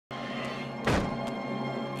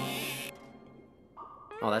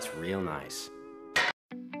Oh, that's real nice.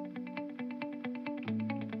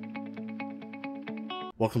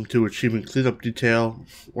 Welcome to Achievement Cleanup Detail,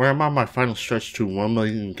 where I'm on my final stretch to 1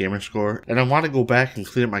 million in Gamerscore, and I want to go back and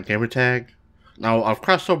clean up my gamer tag. Now, I've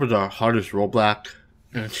crossed over the hardest roadblock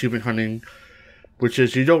in achievement hunting, which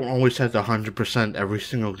is you don't always have to 100% every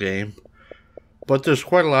single game, but there's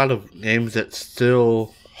quite a lot of games that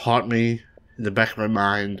still haunt me in the back of my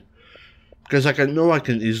mind, because I know I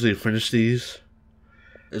can easily finish these.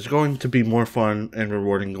 It's going to be more fun and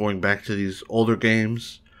rewarding going back to these older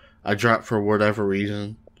games I dropped for whatever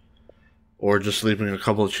reason, or just leaving a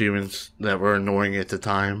couple achievements that were annoying at the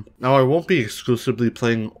time. Now, I won't be exclusively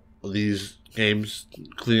playing these games,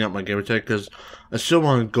 cleaning up my gamer tag, because I still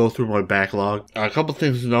want to go through my backlog. A couple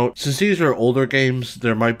things to note: since these are older games,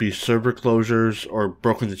 there might be server closures or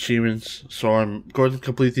broken achievements, so I'm going to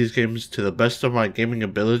complete these games to the best of my gaming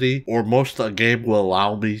ability, or most a game will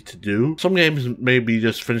allow me to do. Some games may be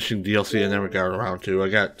just finishing DLC I never got around to. I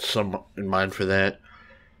got some in mind for that.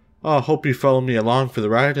 Hope you follow me along for the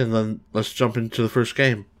ride, and then let's jump into the first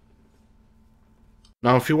game.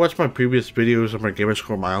 Now, if you watch my previous videos of my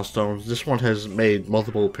Gamerscore milestones, this one has made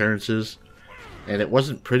multiple appearances, and it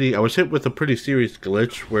wasn't pretty. I was hit with a pretty serious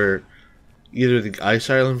glitch where either the ice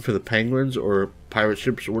island for the penguins or pirate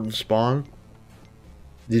ships wouldn't spawn.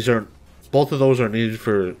 Both of those are needed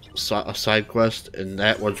for a side quest, and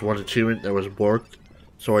that was one achievement that was borked,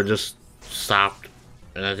 so I just stopped,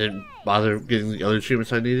 and I didn't bother getting the other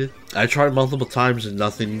achievements I needed. I tried multiple times and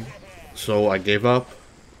nothing, so I gave up.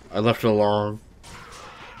 I left it alone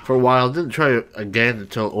for a while. Didn't try it again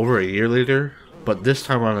until over a year later, but this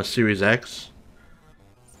time on a Series X.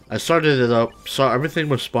 I started it up, saw everything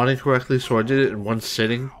was spawning correctly, so I did it in one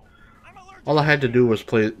sitting. All I had to do was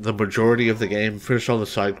play the majority of the game, finish all the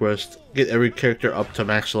side quests, get every character up to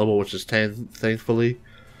max level, which is 10, thankfully.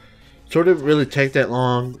 So it didn't really take that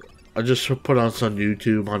long. I just put on some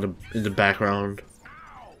YouTube in the background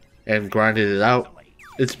and grinded it out.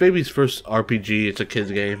 It's baby's first RPG. It's a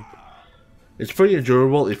kid's game. It's pretty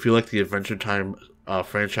enjoyable if you like the Adventure Time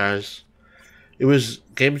franchise. It was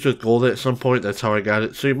games with gold at some point. That's how I got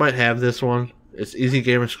it. So you might have this one. It's easy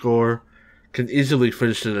gamer score. Can easily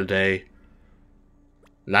finish in a day.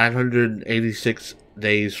 986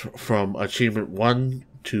 days from achievement 1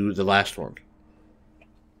 to the last one.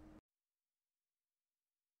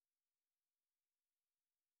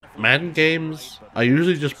 Madden games, I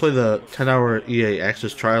usually just play the 10-hour EA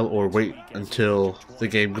Access trial or wait until the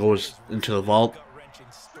game goes into the vault.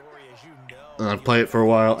 And I play it for a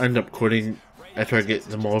while, end up quitting after I get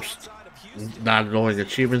the most non-annoying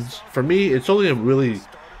achievements. For me, it's only a really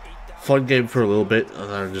fun game for a little bit, and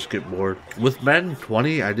then I just get bored. With Madden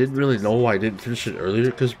 20, I didn't really know why I didn't finish it earlier,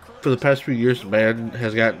 because for the past few years, Madden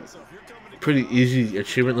has gotten pretty easy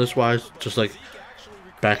achievement list-wise, just like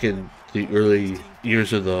back in the early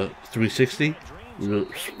years of the 360. The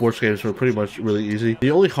sports games were pretty much really easy.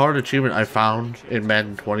 The only hard achievement I found in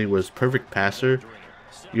Madden 20 was Perfect Passer.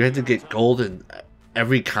 You had to get gold in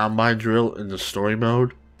every combine drill in the story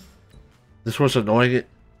mode. This was annoying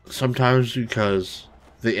sometimes because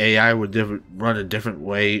the AI would run a different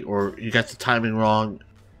way, or you got the timing wrong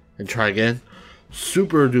and try again.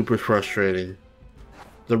 Super duper frustrating.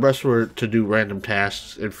 The rest were to do random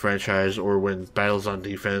tasks in franchise or win battles on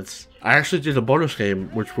defense. I actually did a bonus game,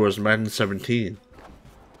 which was Madden 17.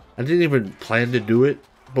 I didn't even plan to do it,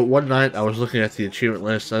 but one night I was looking at the achievement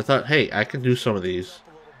list and I thought, hey, I can do some of these.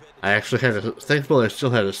 I actually thankfully I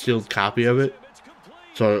still had a sealed copy of it,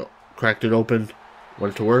 so I cracked it open,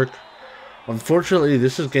 went to work. Unfortunately,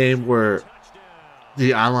 this is a game where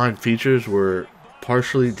the online features were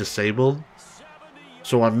partially disabled.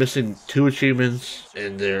 So I'm missing 2 achievements,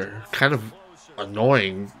 and they're kind of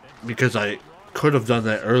annoying because I could have done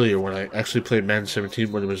that earlier when I actually played Madden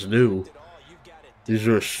 17 when it was new. These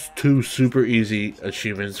are 2 super easy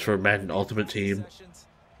achievements for Madden Ultimate Team.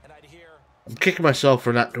 I'm kicking myself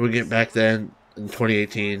for not doing it back then in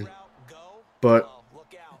 2018, but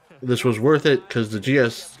this was worth it because the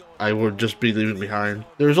GS I would just be leaving behind.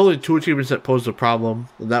 There was only 2 achievements that posed a problem,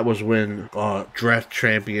 and that was win Draft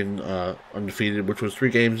Champion undefeated, which was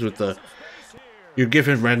 3 games with you're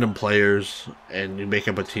given random players and you make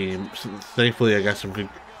up a team. So thankfully, I got some good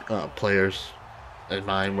players in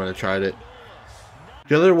mind when I tried it.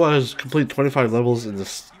 The other was complete 25 levels in the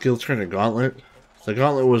Skill Trainer Gauntlet. The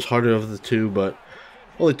Gauntlet was harder of the 2, but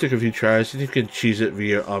only took a few tries, and you can cheese it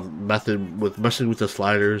via a method with messing with the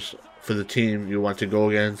sliders for the team you want to go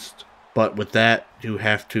against. But with that, you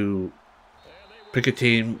have to pick a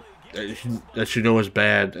team that you know is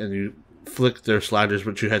bad, and you flick their sliders,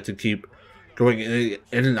 but you have to keep going in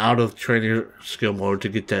and out of trainer skill mode to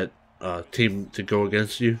get that team to go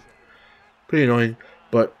against you. Pretty annoying,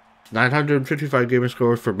 but 955 gamer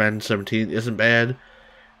score for Madden 17 isn't bad,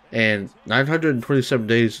 and 927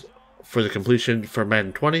 days for the completion for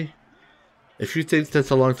Madden 20. If you think that's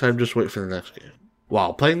a long time, just wait for the next game.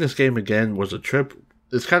 Wow, playing this game again was a trip.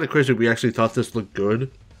 It's kind of crazy we actually thought this looked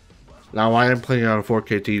good. Now I am playing on a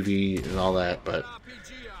 4K TV and all that, but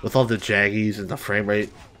with all the jaggies and the frame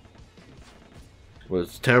rate, it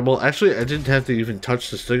was terrible. Actually, I didn't have to even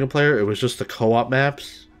touch the single player. It was just the co-op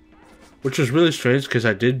maps, which was really strange because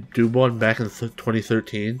I did do one back in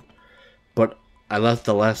 2013, but I left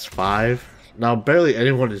the last 5. Now, barely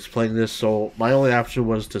anyone is playing this, so my only option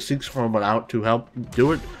was to seek someone out to help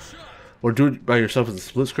do it, or do it by yourself in the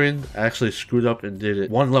split screen. I actually screwed up and did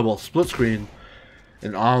it 1 level split screen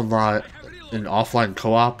in offline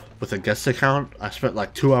co-op with a guest account. I spent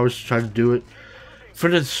like 2 hours trying to do it,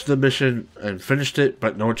 finished the mission and finished it,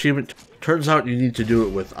 but no achievement. Turns out you need to do it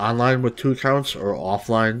with online with 2 accounts or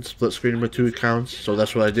offline split screen with 2 accounts, so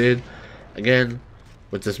that's what I did. Again,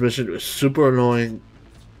 with this mission, it was super annoying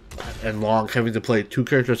and long, having to play 2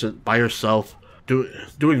 characters by yourself,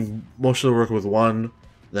 doing most of the work with one,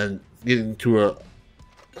 then getting to a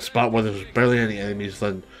spot where there's barely any enemies,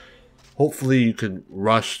 then hopefully you can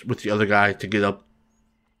rush with the other guy to get up,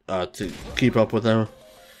 to keep up with them.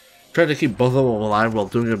 Trying to keep both of them alive while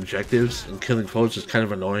doing objectives and killing foes is kind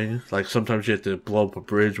of annoying. Like sometimes you have to blow up a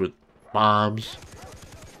bridge with bombs,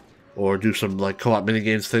 or do some like co-op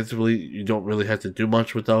minigames. Thankfully, you don't really have to do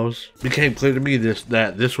much with those. It became clear to me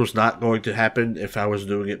that this was not going to happen if I was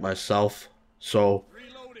doing it myself. So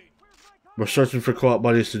we're searching for co-op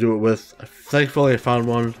buddies to do it with. Thankfully, I found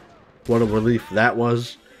one. What a relief that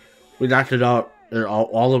was. We knocked it out, and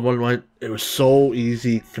all in one went. It was so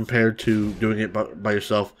easy compared to doing it by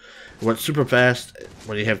yourself. It went super fast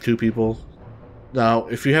when you have 2 people. Now,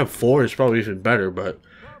 if you have 4, it's probably even better, but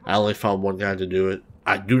I only found 1 guy to do it.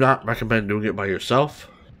 I do not recommend doing it by yourself.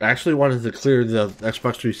 I actually wanted to clear the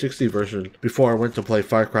Xbox 360 version before I went to play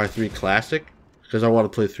Far Cry 3 Classic, because I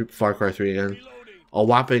want to play Far Cry 3 again. A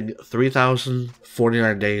whopping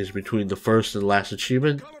 3,049 days between the first and last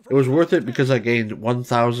achievement. It was worth it because I gained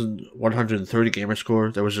 1,130 gamer score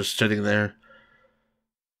that was just sitting there.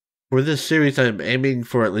 For this series, I'm aiming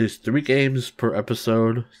for at least 3 games per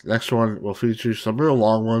episode. The next one will feature some real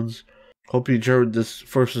long ones. Hope you enjoyed this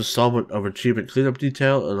first installment of Achievement Cleanup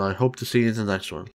Detail, and I hope to see you in the next one.